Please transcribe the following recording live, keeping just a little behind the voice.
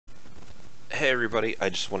Hey everybody, I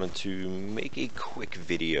just wanted to make a quick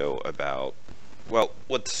video about, well,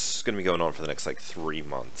 what's going to be going on for the next like 3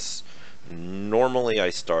 months. Normally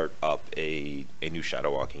I start up a new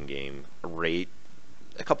Shadow Walking game right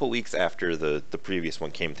a couple weeks after the previous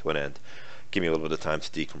one came to an end. Give me a little bit of time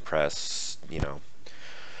to decompress,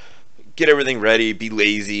 get everything ready, be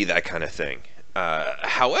lazy, that kind of thing.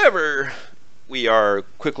 However, we are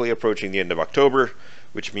quickly approaching the end of October,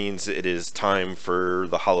 which means it is time for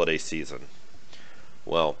the holiday season.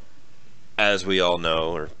 Well, as we all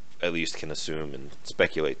know, or at least can assume and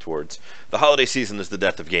speculate towards, the holiday season is the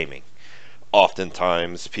death of gaming.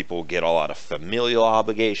 Oftentimes, people get a lot of familial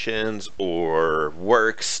obligations or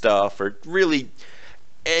work stuff, or really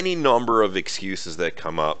any number of excuses that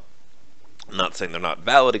come up. I'm not saying they're not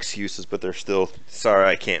valid excuses, but they're still, sorry,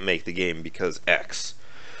 I can't make the game because X.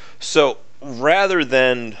 So, rather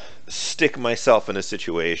than stick myself in a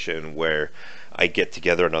situation where I get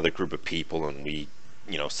together another group of people and we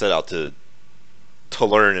set out to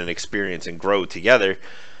learn and experience and grow together,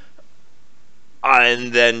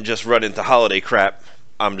 and then just run into holiday crap,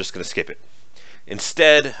 I'm just going to skip it.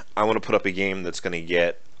 Instead, I want to put up a game that's going to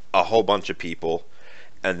get a whole bunch of people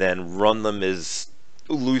and then run them as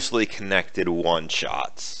loosely connected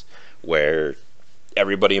one-shots, where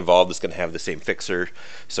everybody involved is going to have the same fixer,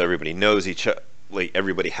 so everybody knows each other, like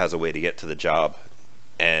everybody has a way to get to the job,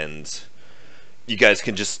 and you guys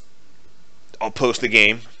can just, I'll post the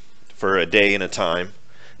game for a day and a time,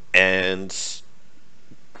 and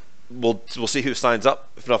we'll see who signs up.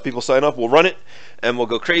 If enough people sign up, we'll run it, and we'll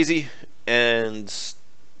go crazy and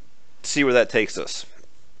see where that takes us.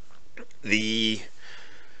 The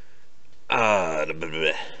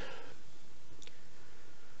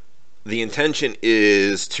intention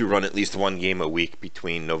is to run at least one game a week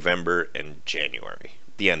between November and January,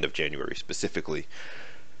 the end of January specifically.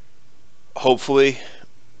 Hopefully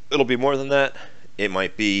it'll be more than that. It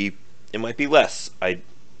might be less. I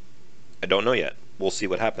don't know yet. We'll see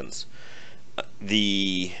what happens.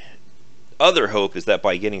 The other hope is that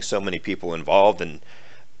by getting so many people involved and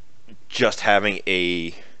just having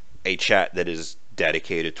a chat that is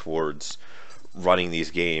dedicated towards running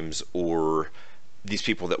these games, or these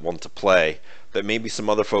people that want to play, that maybe some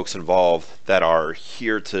other folks involved that are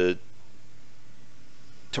here to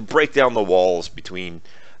break down the walls between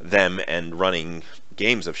them and running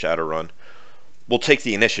games of Shadowrun, will take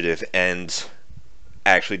the initiative and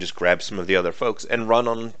actually just grab some of the other folks and run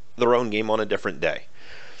on their own game on a different day.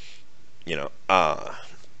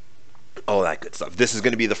 All that good stuff. This is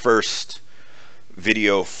going to be the first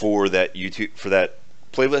video for that YouTube, for that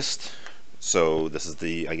playlist. So this is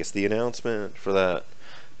I guess the announcement for that.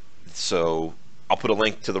 So I'll put a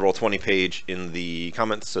link to the Roll20 page in the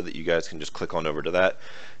comments so that you guys can just click on over to that,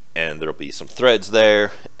 and there'll be some threads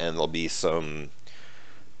there, and there'll be some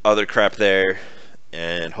other crap there,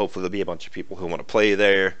 and hopefully there'll be a bunch of people who want to play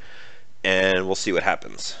there, and we'll see what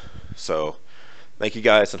happens. So thank you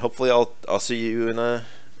guys, and hopefully I'll see you in a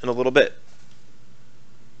little bit.